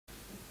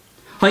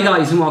Hi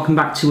guys, and welcome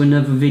back to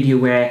another video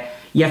where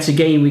yet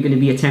again we're going to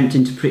be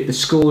attempting to predict the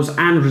scores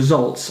and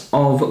results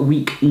of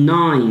week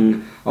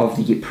 9 of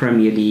the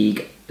Premier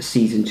League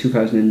season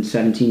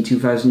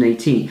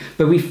 2017-2018.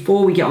 But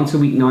before we get on to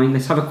week 9,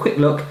 let's have a quick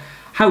look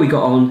how we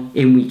got on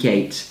in week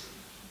 8.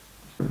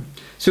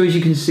 So as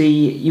you can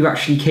see, you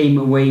actually came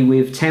away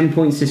with 10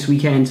 points this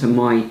weekend to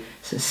my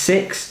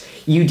 6.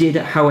 You did,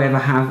 however,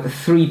 have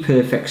 3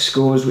 perfect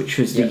scores, which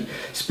was the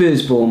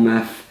Spurs,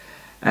 Bournemouth,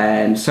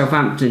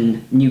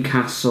 Southampton,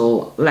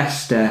 Newcastle,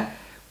 Leicester,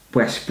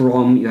 West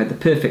Brom. You had the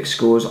perfect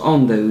scores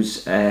on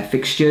those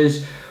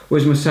fixtures.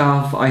 Whereas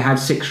myself, I had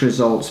 6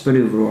 results, but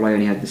overall I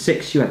only had the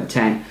 6, you had the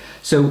 10.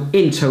 So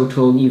in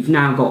total, you've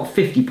now got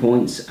 50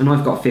 points, and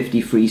I've got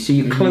 53. So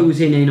you're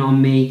closing in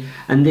on me,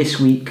 and this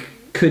week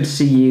could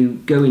see you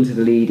go into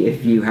the lead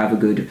if you have a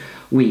good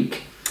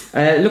week.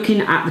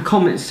 Looking at the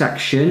comments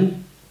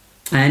section,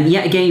 and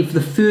yet again for the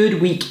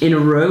 3rd week in a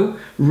row,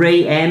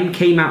 Ray M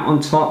came out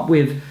on top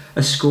with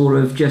a score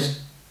of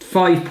just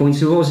 5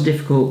 points. It was a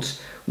difficult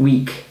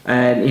week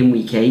in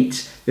week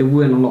 8. There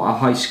weren't a lot of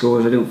high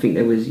scores. I don't think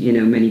there was,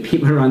 many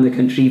people around the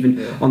country,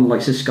 even on the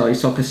likes of Sky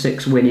Soccer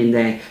 6 winning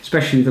there,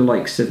 especially the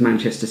likes of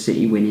Manchester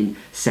City winning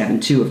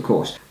 7-2, of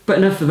course. But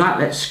enough of that,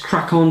 let's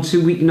crack on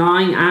to week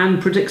 9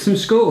 and predict some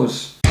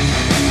scores.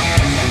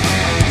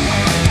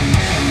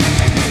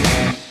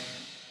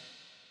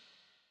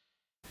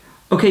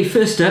 Okay,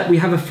 first up we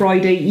have a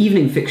Friday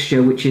evening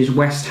fixture, which is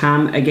West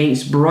Ham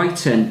against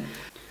Brighton.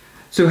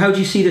 So how do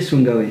you see this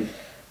one going?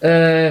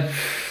 They're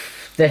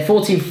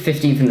 14th,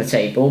 15th in the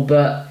table,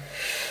 but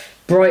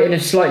Brighton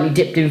have slightly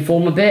dipped in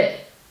form a bit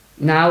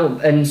now,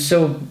 and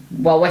so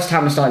West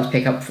Ham are starting to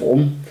pick up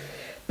form,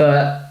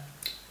 but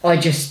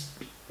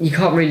you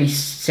can't really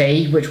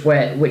say which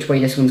way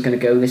this one's going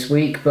to go this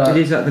week. But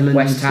it is at the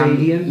London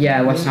Stadium.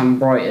 Yeah, West Ham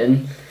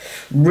Brighton,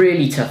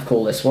 really tough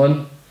call this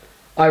one.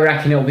 I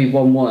reckon it'll be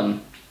 1-1.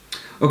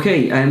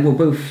 Okay, well,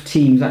 both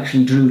teams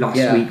actually drew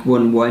last week,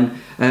 1-1.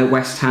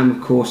 West Ham,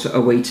 of course,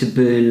 away to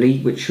Burnley,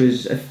 which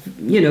was, it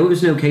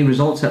was an okay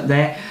result up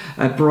there.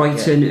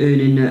 Brighton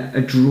earning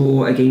a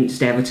draw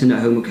against Everton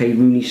at home. Okay,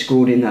 Rooney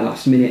scored in that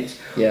last minute,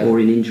 or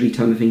in injury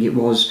time, I think it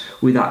was,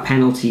 with that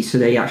penalty. So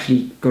they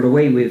actually got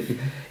away with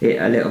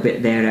it a little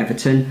bit there,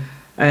 Everton.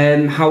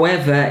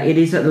 However, it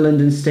is at the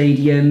London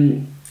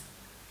Stadium.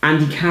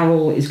 Andy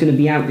Carroll is going to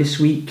be out this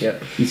week.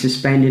 He's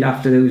suspended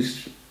after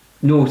those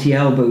naughty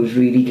elbows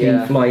really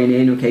came flying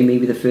in. Okay,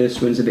 maybe the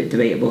first one's a bit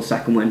debatable.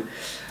 Second one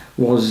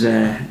was,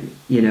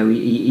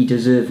 he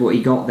deserved what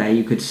he got there,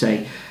 you could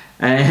say.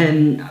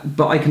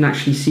 But I can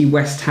actually see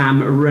West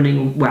Ham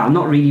running, well,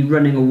 not really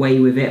running away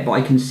with it, but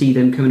I can see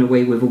them coming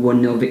away with a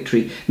 1-0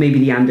 victory. Maybe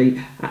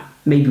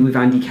with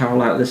Andy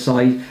Carroll out of the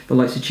side, the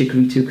likes of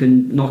Chikorito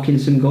can knock in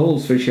some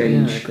goals for a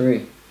change. Yeah, I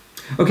agree.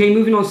 Okay,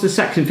 moving on to the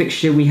second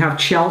fixture, we have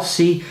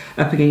Chelsea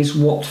up against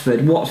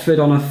Watford. Watford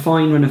on a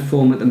fine run of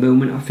form at the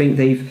moment. I think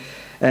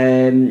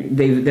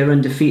they're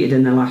undefeated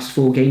in their last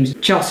 4 games.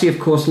 Chelsea, of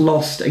course,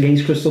 lost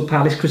against Crystal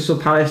Palace. Crystal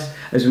Palace,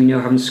 as we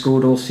know, haven't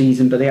scored all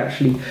season, but they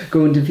actually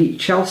go and defeat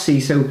Chelsea,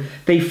 so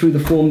they threw the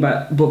form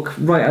book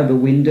right out the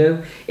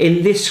window.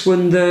 In this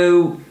one,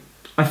 though,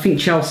 I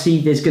think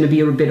Chelsea, there's going to be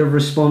a bit of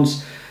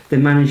response. The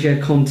manager,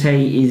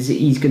 Conte,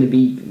 he's going to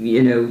be,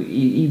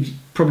 he's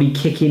probably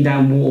kicking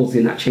down walls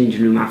in that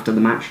changing room after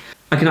the match.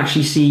 I can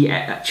actually see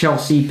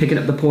Chelsea picking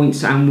up the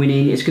points and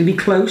winning. It's going to be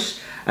close,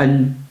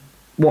 and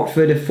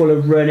Watford are full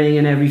of running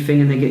and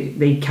everything, and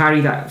they carry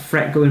that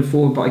threat going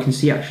forward, but I can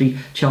see actually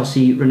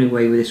Chelsea running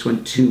away with this one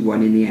 2-1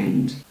 in the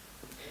end.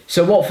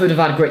 So Watford have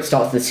had a great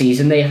start to the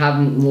season. They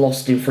haven't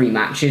lost in 3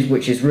 matches,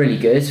 which is really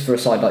good for a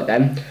side like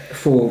them.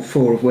 Four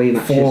away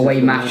matches. 4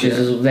 away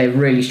matches. They're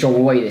really strong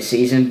away this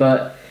season,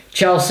 but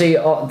Chelsea,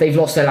 they've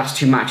lost their last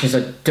 2 matches.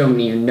 I don't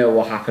even know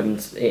what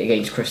happened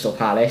against Crystal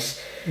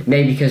Palace.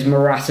 Maybe because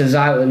Morata's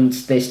out and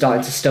they're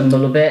starting to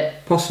stumble a bit.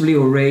 Possibly,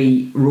 or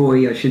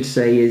Roy, I should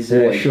say, is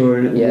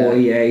shoring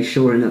at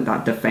shoring at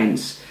that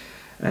defence.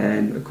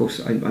 Of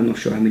course, I'm not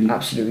sure how many.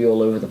 Absolutely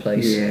all over the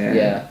place.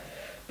 Yeah.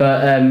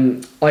 But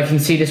I can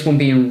see this one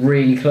being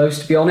really close,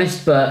 to be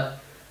honest. But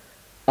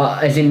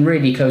as in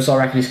really close, I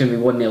reckon it's going to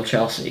be 1-0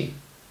 Chelsea.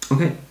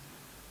 Okay.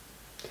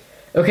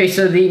 Okay,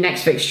 so the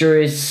next fixture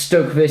is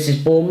Stoke versus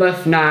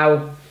Bournemouth.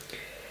 Now,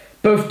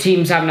 both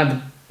teams haven't had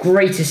the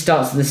greatest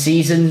starts of the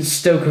season.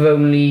 Stoke have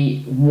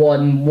only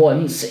won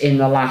once in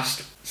the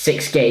last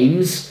 6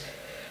 games,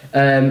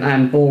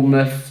 and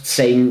Bournemouth,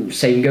 same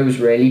goes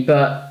really.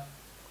 But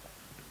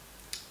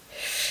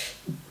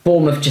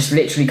Bournemouth just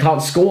literally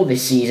can't score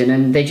this season,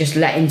 and they just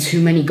let in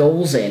too many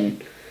goals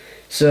in.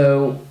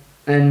 So,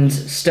 and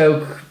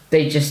Stoke,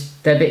 they're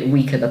a bit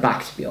weak at the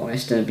back, to be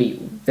honest, and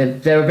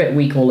they're a bit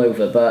weak all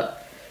over, but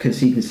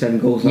conceding 7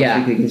 goals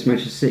last week against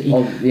Manchester City.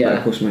 But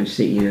of course, Manchester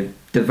City are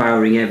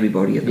devouring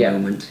everybody at the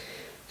moment.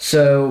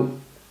 So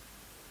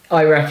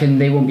I reckon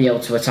they won't be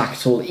able to attack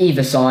at all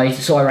either side.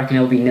 So I reckon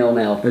it'll be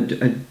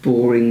 0-0. A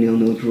boring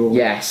 0-0 draw.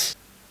 Yes.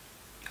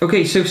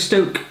 Okay, so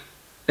Stoke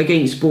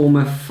against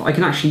Bournemouth. I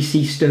can actually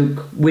see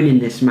Stoke winning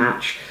this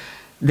match.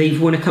 They've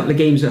won a couple of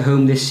games at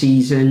home this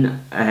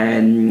season.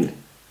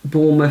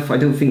 Bournemouth, I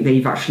don't think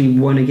they've actually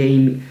won a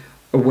game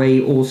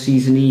away all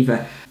season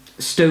either.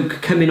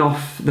 Stoke coming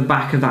off the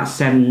back of that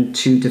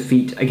 7-2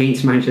 defeat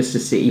against Manchester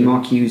City.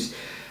 Mark Hughes,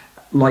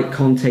 like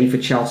Conte for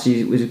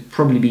Chelsea, would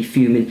probably be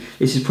fuming.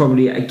 This is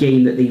probably a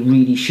game that they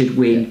really should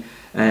win.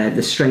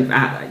 The strength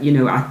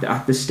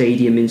at the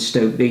stadium in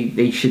Stoke,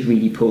 they should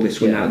really pull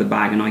this one out of the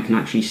bag, and I can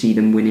actually see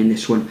them winning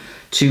this one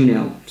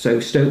 2-0. So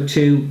Stoke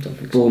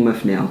 2,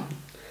 Bournemouth 0.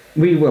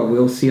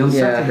 We'll see on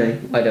Saturday.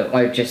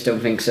 I just don't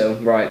think so.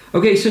 Right.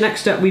 Okay, so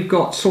next up we've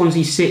got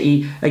Swansea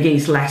City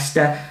against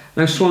Leicester.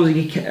 Now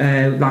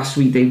Swansea last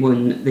week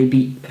they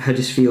beat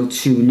Huddersfield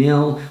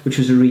 2-0, which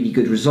was a really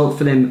good result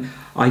for them.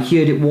 I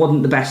heard it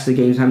wasn't the best of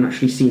the games. I haven't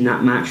actually seen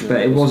that match, but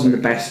it wasn't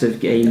the best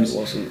of games. It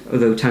wasn't.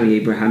 Although Tammy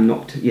Abraham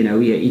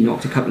he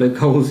knocked a couple of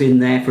goals in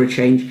there for a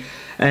change.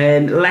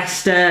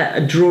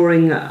 Leicester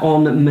drawing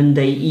on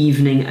Monday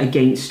evening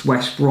against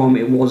West Brom.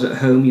 It was at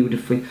home. You would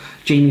have think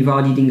Jamie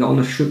Vardy didn't get on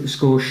the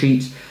score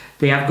sheet.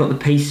 They have got the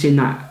pace in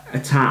that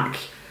attack.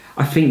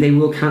 I think they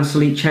will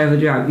cancel each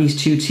other out,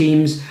 these two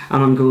teams,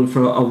 and I'm going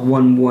for a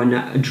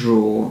 1-1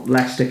 draw.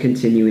 Leicester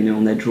continuing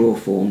on their draw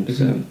form.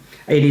 So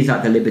it is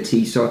at the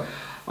Liberty, so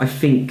I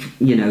think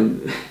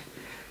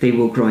they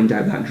will grind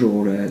out that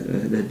draw.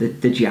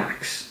 The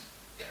Jacks.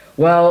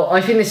 Well,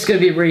 I think this is going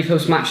to be a really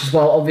close match as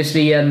well.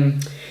 Obviously,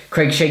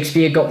 Craig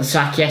Shakespeare got the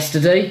sack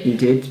yesterday. He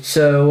did.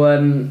 So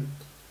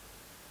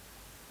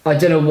I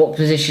don't know what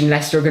position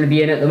Leicester are going to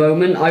be in at the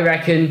moment. I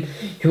reckon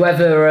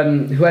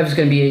whoever's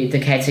going to be the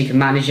caretaker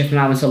manager from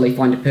now until they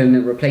find a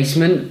permanent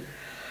replacement.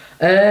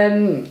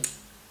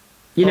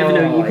 You never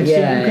know. You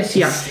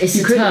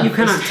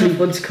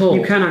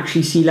can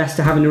actually see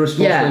Leicester having a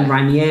response when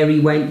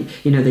Ranieri went.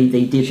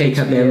 They did pick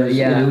up their.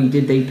 He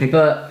did. They pick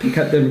up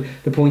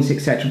the points,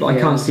 etc. But I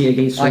can't see it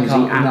against Swansea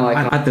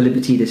at the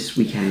Liberty this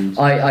weekend.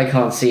 I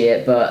can't see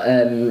it, but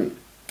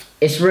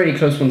it's a really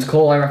close one to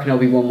call. I reckon it'll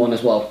be 1-1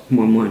 as well.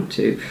 1-1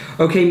 too.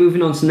 Okay,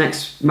 moving on to the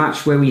next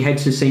match where we head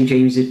to St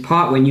James's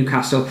Park, where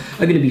Newcastle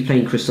are going to be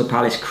playing Crystal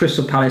Palace.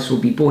 Crystal Palace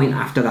will be buoyant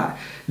after that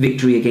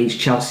victory against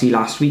Chelsea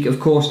last week, of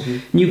course.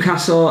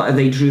 Newcastle,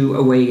 they drew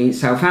away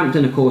against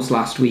Southampton, of course,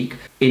 last week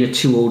in a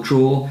 2-2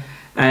 draw.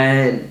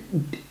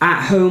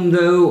 At home,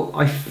 though,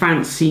 I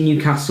fancy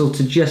Newcastle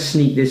to just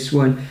sneak this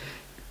one.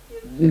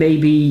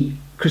 Maybe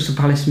Crystal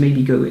Palace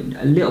maybe going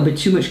a little bit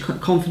too much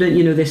confident.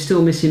 They're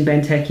still missing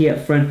Benteke up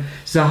front.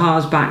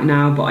 Zaha's back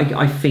now, but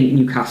I think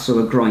Newcastle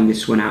will grind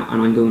this one out,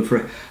 and I'm going for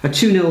a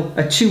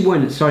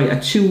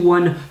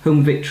 2-1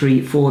 home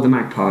victory for the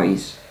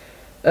Magpies.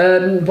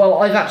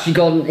 Well, I've actually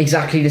gone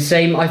exactly the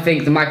same. I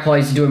think the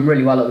Magpies are doing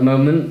really well at the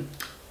moment,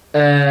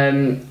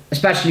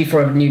 especially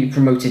for a newly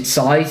promoted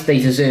side.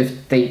 They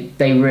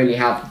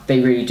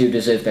really do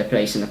deserve their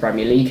place in the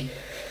Premier League.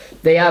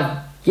 They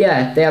have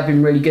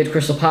been really good.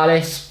 Crystal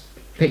Palace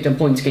picked up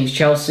points against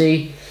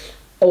Chelsea.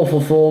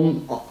 Awful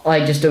form.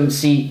 I just don't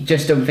think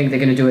they're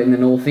going to do it in the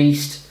North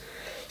East.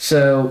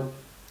 So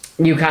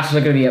Newcastle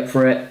are going to be up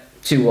for it.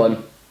 2-1.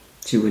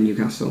 2-1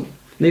 Newcastle.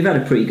 They've had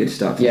a pretty good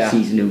start to the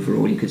season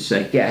overall, you could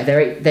say. Yeah,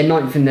 they're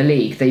ninth in the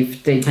league. They're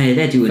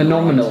doing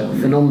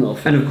phenomenal.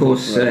 And of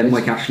course,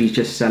 Mike Ashley's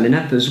just selling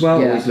up as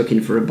well. Always looking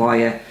for a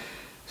buyer.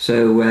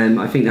 So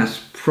I think that's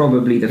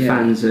probably the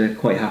fans are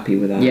quite happy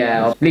with that.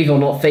 Yeah, believe it or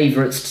not,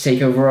 favourites to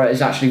take over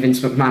is actually Vince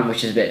McMahon,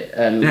 which is a bit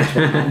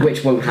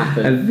which won't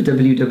happen. The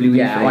WWE.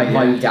 Yeah, I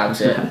highly doubt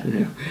it.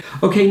 No.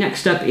 Okay,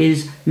 next up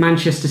is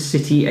Manchester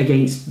City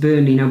against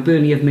Burnley. Now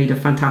Burnley have made a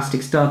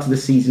fantastic start to the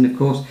season, of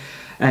course.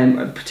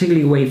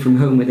 Particularly away from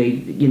home, where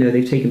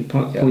they've taken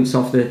points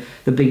off the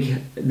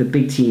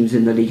big teams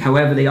in the league.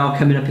 However, they are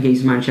coming up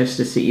against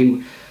Manchester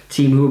City,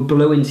 team who are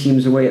blowing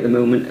teams away at the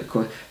moment. Of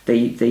course,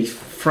 they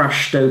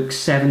thrashed Stoke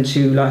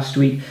 7-2 last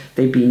week.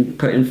 They've been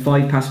putting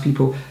 5 past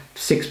people,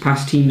 6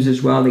 past teams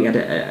as well. They had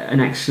an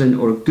excellent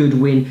or a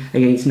good win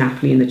against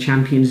Napoli in the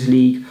Champions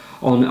League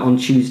on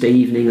Tuesday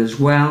evening as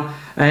well.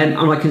 And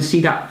I can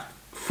see that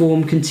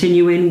form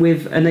continuing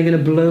and they're going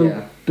to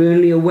blow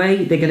Burnley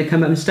away. They're going to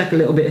come up and stuck a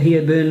little bit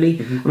here, Burnley,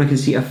 and I can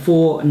see a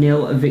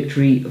 4-0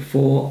 victory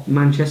for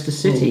Manchester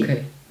City.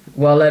 Okay.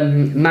 Well,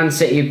 Man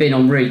City have been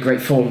on really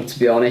great form, to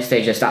be honest.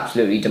 They're just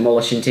absolutely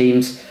demolishing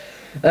teams.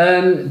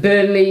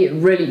 Burnley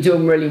really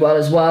doing really well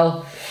as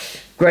well.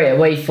 Great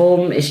away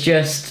form. It's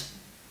just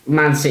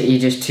Man City are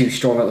just too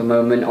strong at the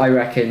moment. I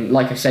reckon,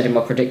 like I said in my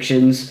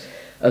predictions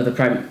of the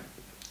Premier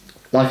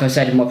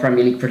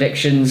League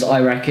predictions, I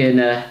reckon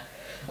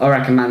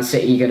Man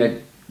City are going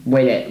to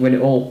win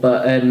it all.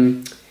 But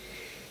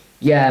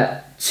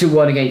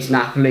 2-1 against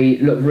Napoli,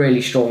 look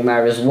really strong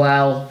there as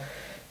well.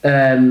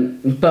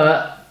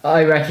 But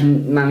I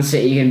reckon Man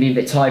City are going to be a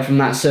bit tired from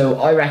that,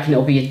 so I reckon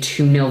it'll be a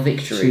 2-0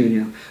 victory.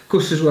 2-0. Of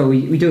course, as well,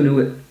 we don't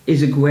know,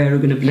 is Aguero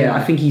going to play?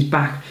 I think he's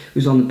back. He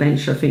was on the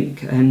bench, I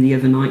think, the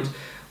other night.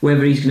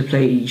 Whether he's going to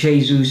play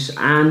Jesus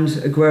and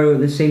Aguero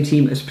in the same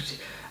team,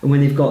 and when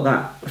they've got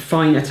that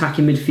fine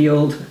attacking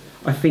midfield,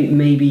 I think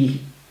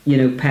maybe,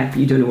 Pep,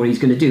 you don't know what he's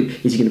going to do.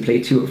 Is he going to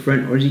play 2 up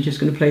front, or is he just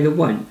going to play the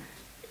 1?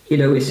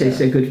 It's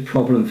a good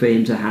problem for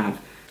him to have.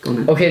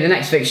 Okay, the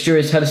next fixture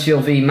is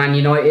Huddersfield v Man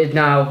United.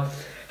 Now,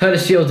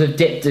 Huddersfield have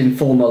dipped in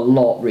form a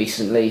lot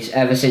recently,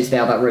 ever since they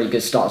had that really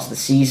good start to the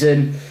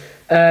season.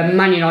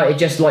 Man United,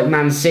 just like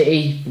Man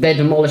City, they're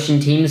demolishing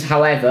teams.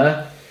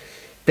 However,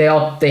 they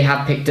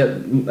have picked up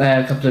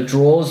a couple of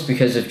draws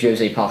because of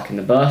Jose parking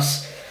the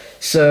bus.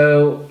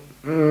 So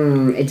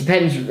it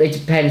depends. It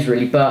depends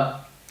really,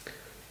 but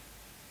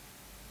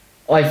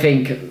I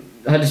think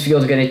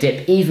Huddersfield are going to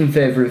dip even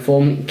further in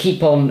form,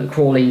 keep on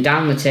crawling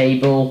down the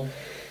table.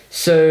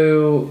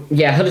 So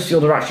yeah,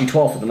 Huddersfield are actually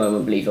 12th at the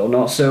moment, believe it or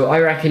not. So I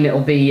reckon it'll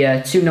be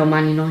 2-0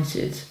 Man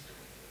United.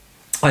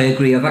 I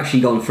agree. I've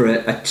actually gone for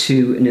a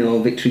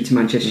 2-0 victory to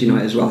Manchester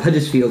United as well.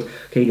 Huddersfield,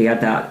 okay, they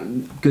had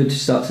that good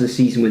start to the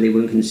season when they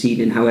weren't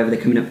conceding. However, they're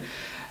coming up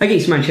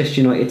against Manchester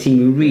United, a team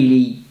who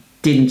really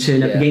didn't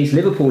turn up against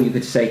Liverpool, you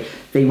could say.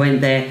 They went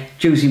there,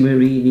 Jose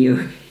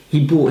Mourinho,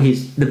 he bought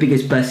the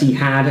biggest bus he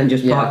had and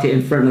just parked it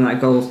in front of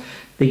that goal.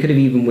 They could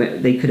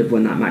have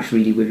won that match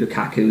really with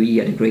Lukaku. He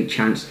had a great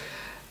chance.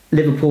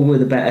 Liverpool were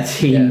the better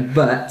team,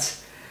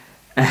 but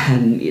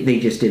they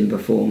just didn't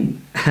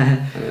perform.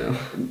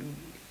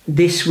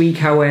 This week,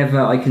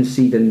 however, I can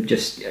see them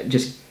just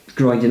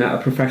grinding out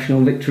a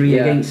professional victory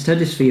against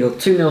Huddersfield.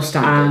 2-0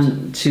 standard.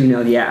 And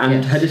 2-0,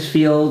 and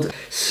Huddersfield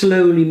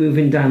slowly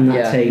moving down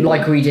that table.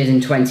 Like we did in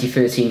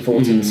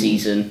 2013-14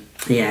 season.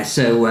 Yeah,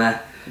 so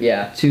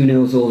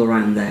 2-0s all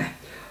around there.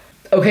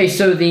 Okay,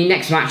 so the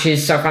next match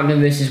is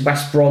Southampton versus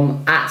West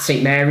Brom at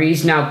St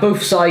Mary's. Now,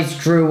 both sides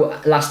drew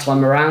last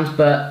time around,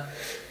 but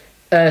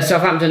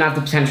Southampton have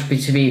the potential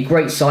to be a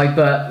great side,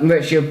 but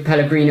Mauricio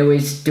Pellegrino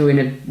is doing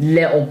a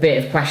little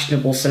bit of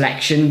questionable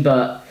selection,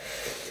 but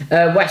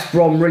West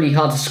Brom really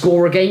hard to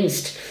score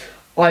against.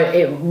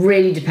 It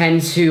really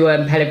depends who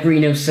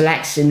Pellegrino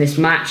selects in this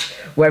match,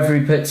 whether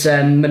he puts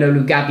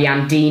Manolo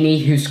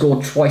Gabbiadini, who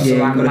scored twice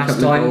around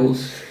last time.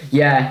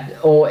 Yeah,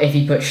 or if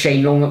he puts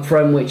Shane Long up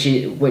front, which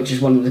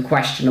is one of the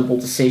questionable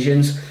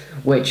decisions,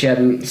 which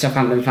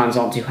Southampton fans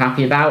aren't too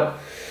happy about.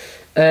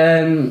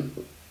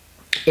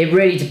 It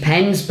really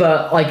depends,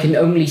 but I can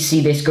only see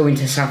this going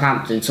to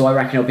Southampton, so I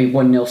reckon it'll be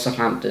 1-0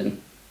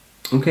 Southampton.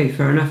 Okay,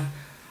 fair enough.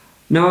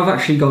 Now I've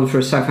actually gone for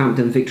a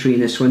Southampton victory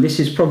in this one. This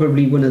is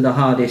probably one of the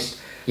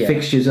hardest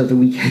fixtures of the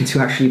weekend to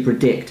actually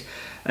predict.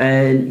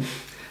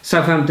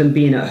 Southampton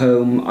being at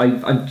home,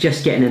 I'm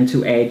just getting them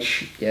to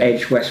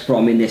edge West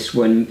Brom in this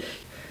one.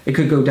 It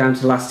could go down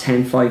to the last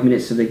 5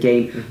 minutes of the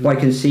game. But I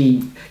can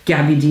see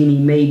Gabbiadini,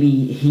 maybe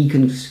he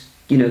can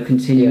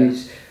continue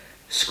his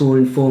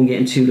scoring form,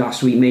 getting 2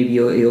 last week. Maybe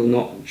he'll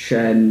notch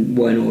 1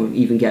 or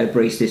even get a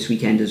brace this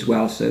weekend as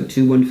well. So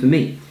 2-1 for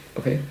me.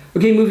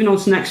 Okay, moving on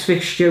to the next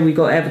fixture, we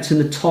got Everton,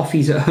 the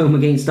Toffees, at home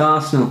against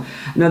Arsenal.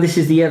 Now this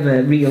is the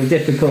other real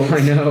difficult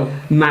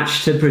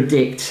match to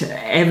predict.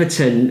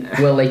 Everton,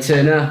 will they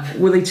turn up?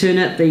 Will they turn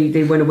up?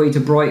 They went away to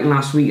Brighton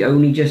last week,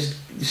 only just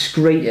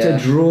scraped a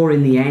draw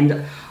in the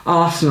end.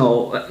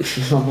 Arsenal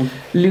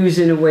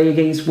losing away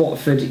against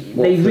Watford.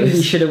 They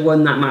really should have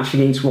won that match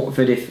against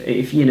Watford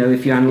if you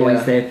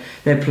analyse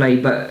their play,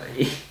 but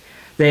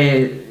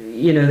they're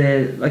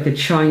like a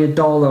China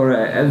doll or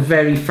a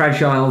very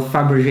fragile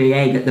Fabergé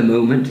egg at the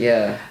moment.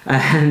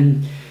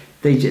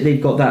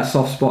 They've got that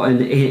soft spot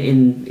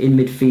in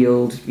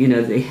midfield.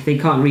 They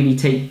can't really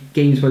take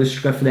games by the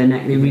scruff of their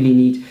neck. They really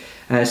need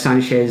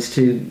Sanchez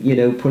to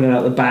pull it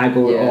out of the bag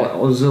or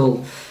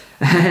Ozil.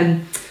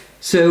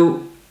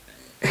 So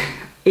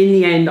in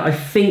the end, I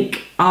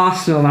think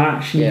Arsenal are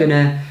actually going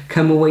to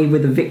come away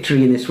with a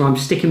victory in this one. I'm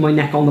sticking my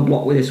neck on the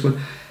block with this one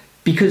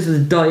because of the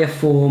dire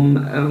form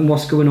and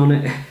what's going on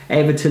at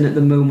Everton at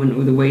the moment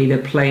with the way they're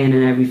playing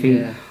and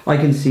everything. I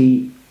can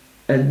see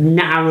a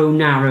narrow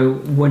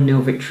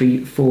 1-0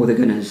 victory for the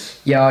Gunners.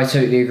 Yeah, I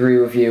totally agree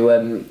with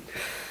you.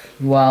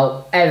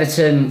 Well,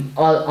 Everton,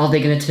 are they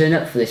going to turn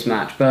up for this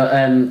match? But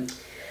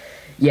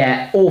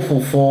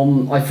awful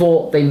form. I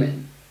thought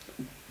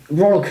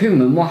Ronald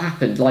Koeman, what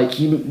happened? Like,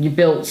 you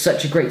built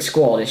such a great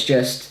squad. It's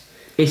just...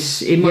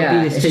 It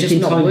might be taking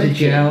time to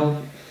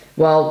gel.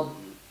 Well,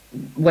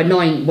 we're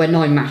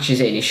nine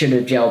matches in. It should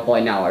have gelled by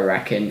now, I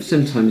reckon.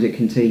 Sometimes it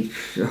can take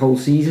a whole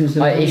season.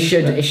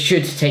 It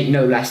should take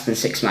no less than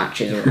 6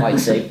 matches, I'd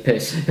say,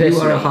 personally. You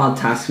are a hard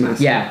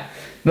taskmaster. Yeah.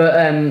 But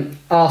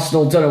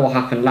Arsenal, don't know what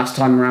happened last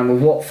time around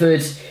with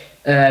Watford.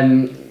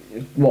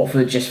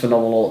 Watford just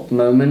phenomenal at the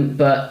moment,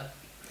 but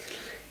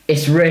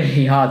it's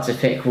really hard to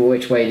pick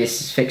which way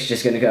this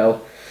fixture's going to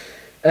go.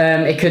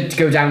 It could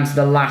go down to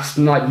the last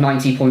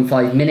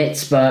 90.5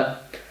 minutes, but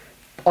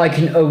I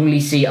can only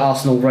see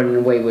Arsenal running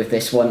away with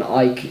this one.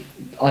 I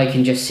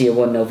can just see a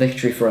 1-0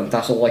 victory for them.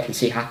 That's all I can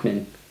see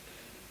happening.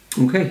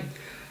 Okay.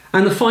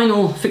 And the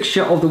final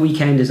fixture of the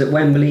weekend is at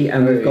Wembley,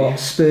 and we've got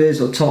Spurs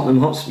or Tottenham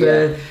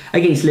Hotspur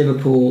against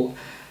Liverpool.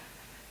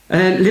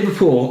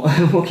 Liverpool,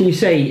 what can you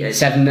say?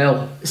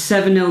 7-0.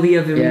 7-0 the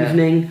other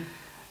evening.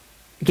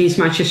 Against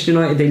Manchester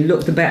United, they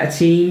looked the better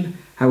team.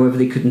 However,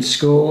 they couldn't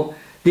score.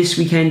 This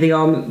weekend, they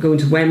are going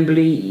to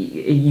Wembley.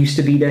 It used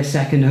to be their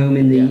second home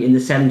in the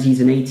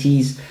 70s and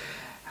 80s.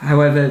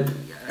 However,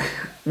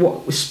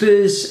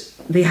 Spurs,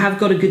 they have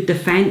got a good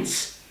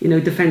defence.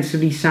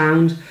 Defensively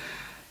sound.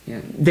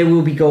 there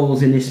will be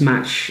goals in this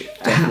match.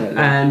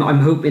 I'm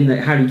hoping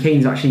that Harry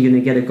Kane's actually going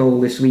to get a goal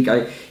this week.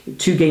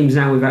 2 games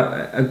now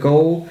without a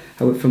goal.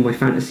 For my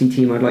fantasy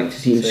team, I'd like to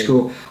see him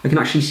score. I can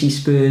actually see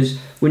Spurs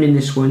winning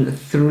this one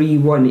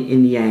 3-1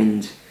 in the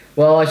end.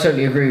 Well, I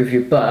totally agree with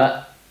you,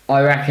 but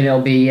I reckon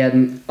it'll be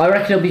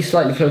a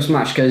slightly close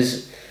match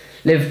because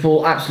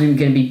Liverpool absolutely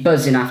going to be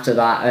buzzing after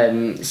that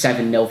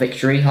 7-0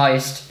 victory,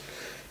 highest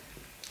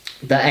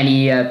that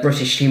any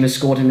British team has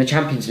scored in the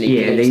Champions League.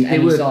 Yeah, they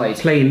were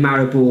playing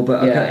Maribor,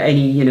 but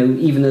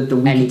even the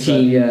weaker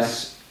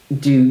teams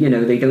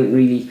do, they don't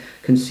really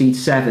concede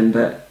 7,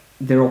 but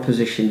their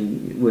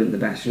opposition weren't the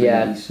best. Really,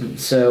 yeah,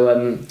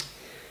 so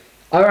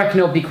I reckon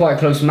it'll be quite a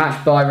close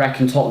match, but I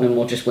reckon Tottenham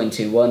will just win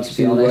 2-1. To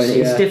be honest,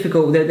 it's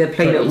difficult. They're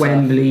playing at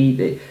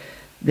Wembley.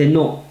 They're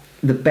not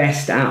the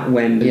best at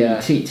Wembley.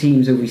 Yeah.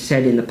 Teams, as we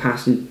said in the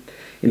past.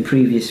 In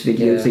previous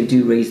videos, they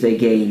do raise their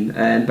game,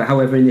 but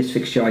however, in this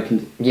fixture, I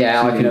can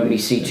only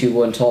see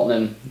 2-1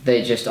 Tottenham.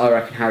 I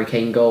reckon Harry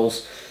Kane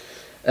goals.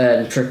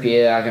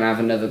 Trippier are going to have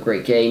another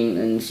great game,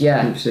 and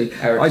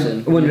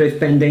Everton. I wonder if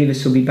Ben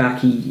Davies will be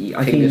back.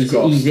 I think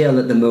he's ill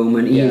at the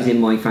moment. He is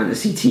in my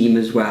fantasy team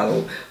as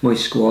well, my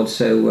squad.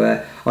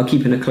 So I'll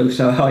keep a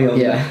close eye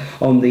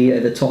on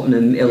the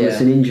Tottenham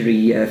illness and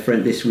injury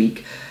front this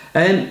week.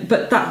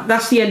 But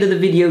that's the end of the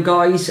video,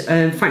 guys.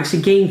 Thanks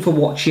again for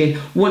watching.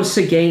 Once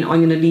again, I'm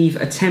going to leave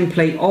a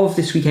template of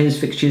this weekend's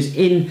fixtures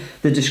in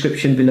the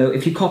description below.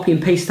 If you copy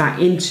and paste that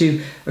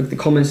into the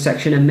comments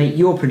section and make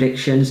your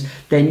predictions,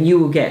 then you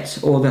will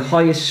get, or the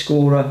highest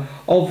scorer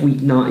of week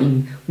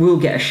 9 will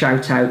get a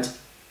shout out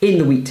in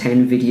the week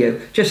 10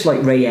 video, just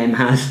like Ray M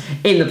has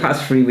in the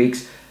past 3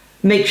 weeks.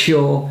 Make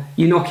sure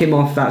you knock him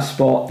off that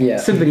spot.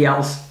 Somebody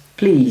else,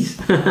 please.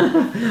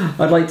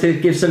 I'd like to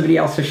give somebody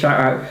else a shout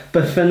out.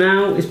 But for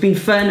now, it's been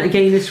fun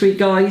again this week,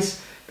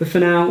 guys. But for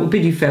now, we'll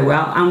bid you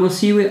farewell and we'll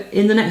see you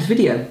in the next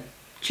video.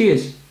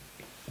 Cheers.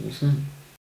 Awesome.